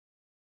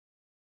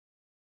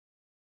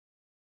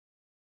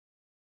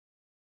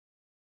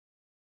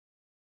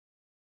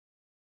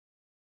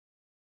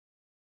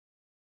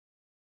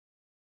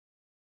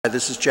Hi,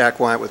 this is Jack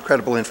Wiant with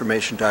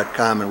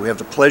CredibleInformation.com, and we have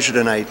the pleasure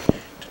tonight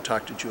to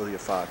talk to Julia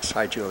Fox.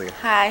 Hi, Julia.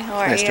 Hi, how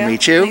are you? Nice to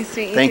meet you. Nice to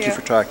meet you. Thank you for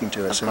talking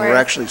to us. Of And we're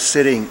course. actually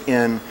sitting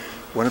in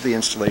one of the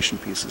installation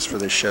pieces for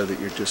this show that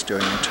you're just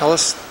doing. And tell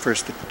us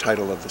first the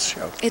title of the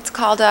show. It's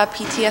called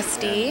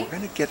PTSD. And we're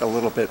going to get a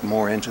little bit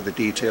more into the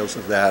details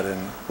of that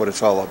and what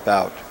it's all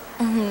about.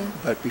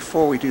 But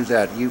before we do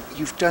that,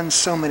 you've done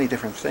so many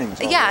different things.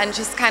 Yeah, and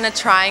just kind of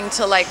trying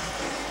to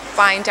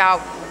find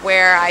out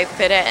where I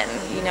fit in,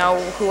 you know,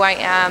 who I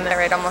am. I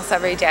write almost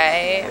every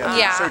day.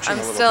 Yeah, I'm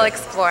still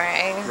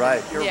exploring.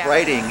 Right. Your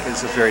writing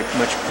is a very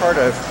much part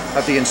of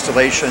the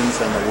installations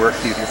and the work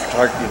you do,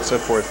 photography and so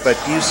forth.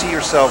 But do you see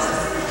yourself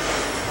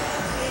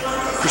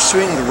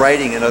pursuing the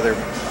writing in other,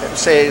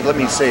 let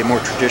me say, more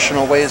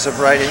traditional ways of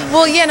writing?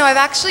 Well, yeah, no, I've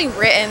actually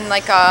written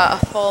a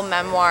full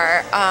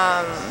memoir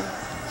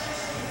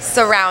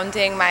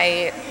surrounding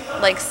my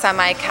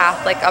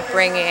semi-Catholic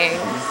upbringing,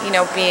 you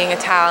know, being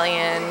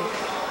Italian.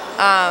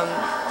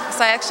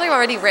 So I actually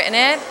already written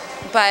it,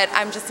 but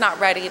I'm just not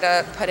ready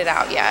to put it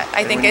out yet.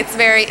 I think it's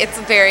very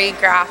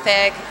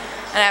graphic,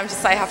 and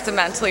I have to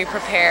mentally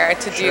prepare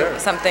to do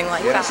something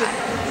like that.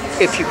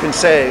 If you can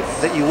say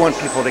that you want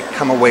people to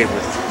come away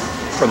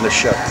from the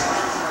show.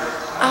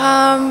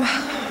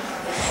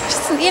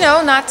 Just, you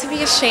know, not to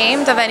be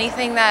ashamed of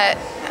anything that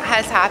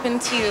has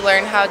happened to you.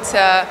 Learn how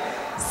to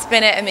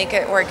spin it and make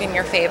it work in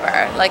your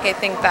favor. Like, I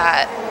think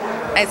that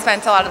I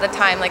spent a lot of the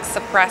time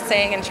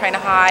suppressing and trying to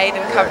hide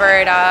and cover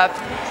it up,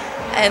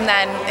 and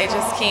then it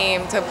just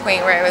came to a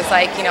point where it was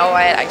like, you know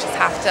what, I just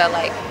have to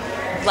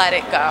let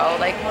it go,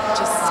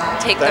 just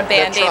take the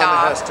Band-Aid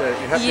off. You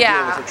have to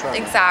deal with the trauma.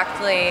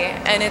 Exactly,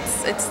 and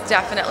it's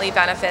definitely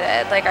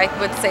benefited. I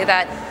would say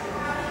that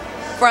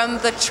from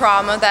the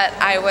trauma that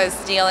I was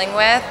dealing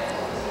with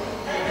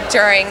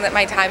during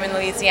my time in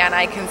Louisiana,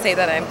 I can say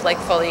that I'm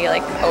fully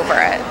over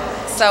it.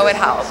 So it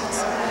helped.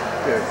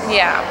 Good.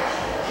 Yeah.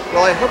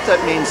 Well, I hope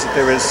that means that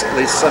there is at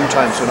least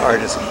sometimes when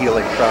art is a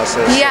healing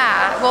process.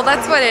 Yeah, well,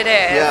 that's what it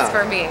is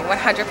for me,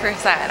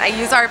 100%. I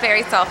use art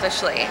very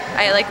selfishly.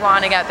 I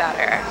want to get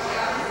better.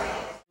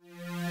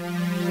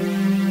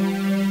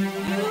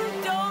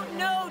 You don't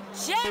know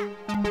Jack.